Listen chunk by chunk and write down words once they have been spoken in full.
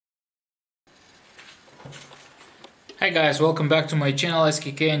Hi guys, welcome back to my channel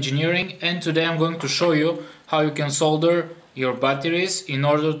SKK Engineering, and today I'm going to show you how you can solder your batteries in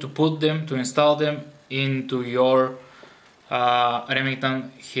order to install them into your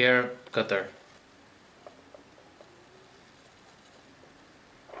Remington hair cutter.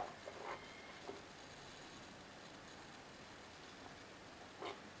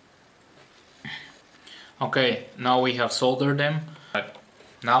 Okay, now we have soldered them.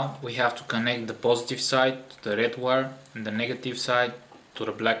 Now we have to connect the positive side to the red wire and the negative side to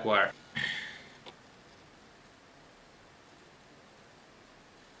the black wire.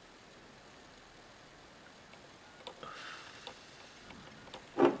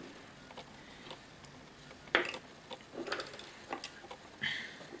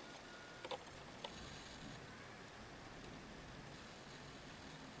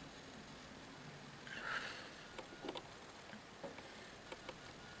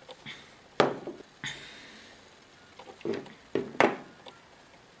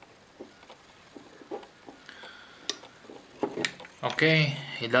 Okay,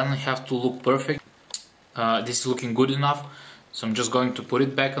 it doesn't have to look perfect. This is looking good enough, so I'm just going to put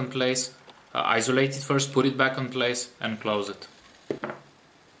it back in place, isolate it first, put it back in place and close it.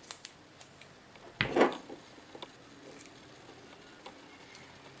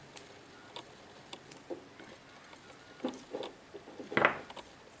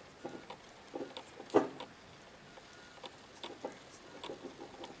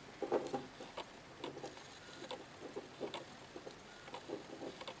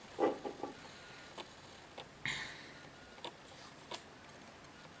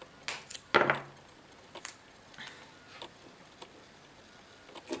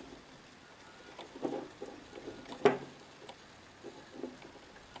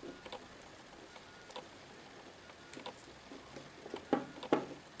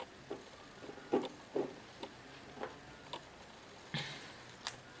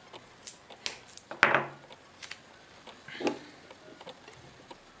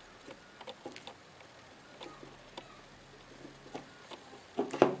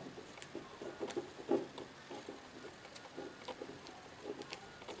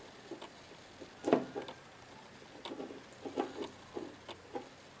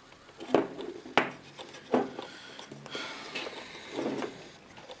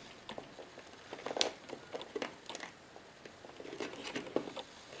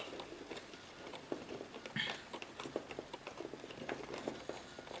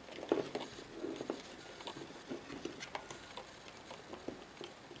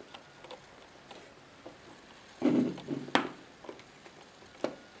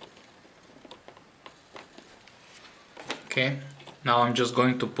 Okay, now I'm just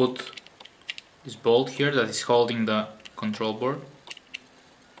going to put this bolt here that is holding the control board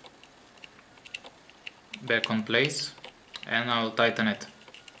back on place, and I'll tighten it.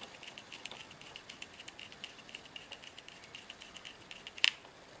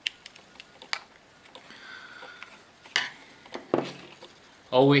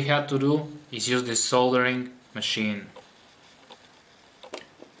 All we had to do is use this soldering machine.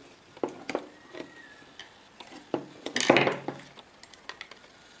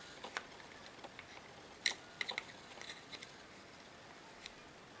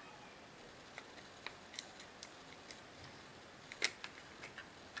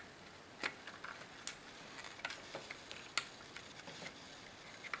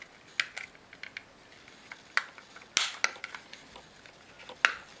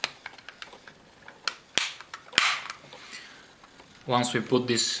 Once we put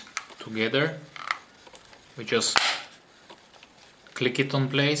this together, we just click it on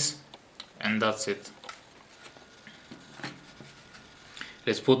place, and that's it.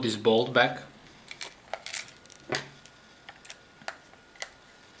 Let's put this bolt back.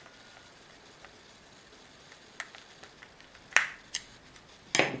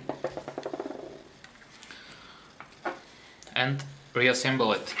 And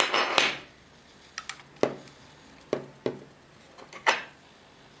reassemble it.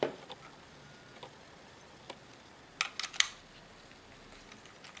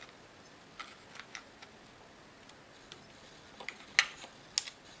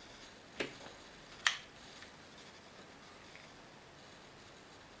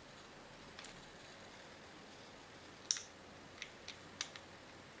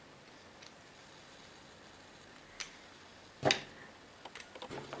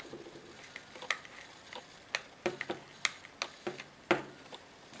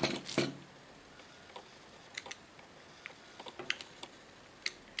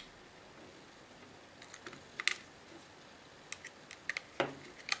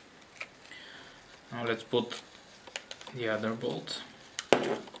 Now let's put the other bolt.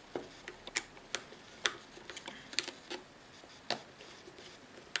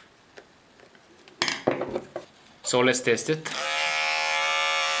 So let's test it.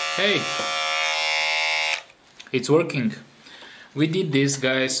 Hey, it's working. We did this,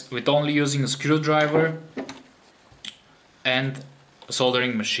 guys, with only using a screwdriver and a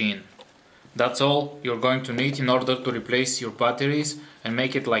soldering machine. That's all you're going to need in order to replace your batteries and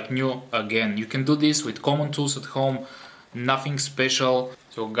make it like new again. You can do this with common tools at home, nothing special.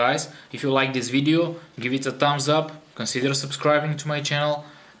 So guys, if you like this video, give it a thumbs up, consider subscribing to my channel.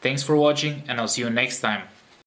 Thanks for watching, and I'll see you next time.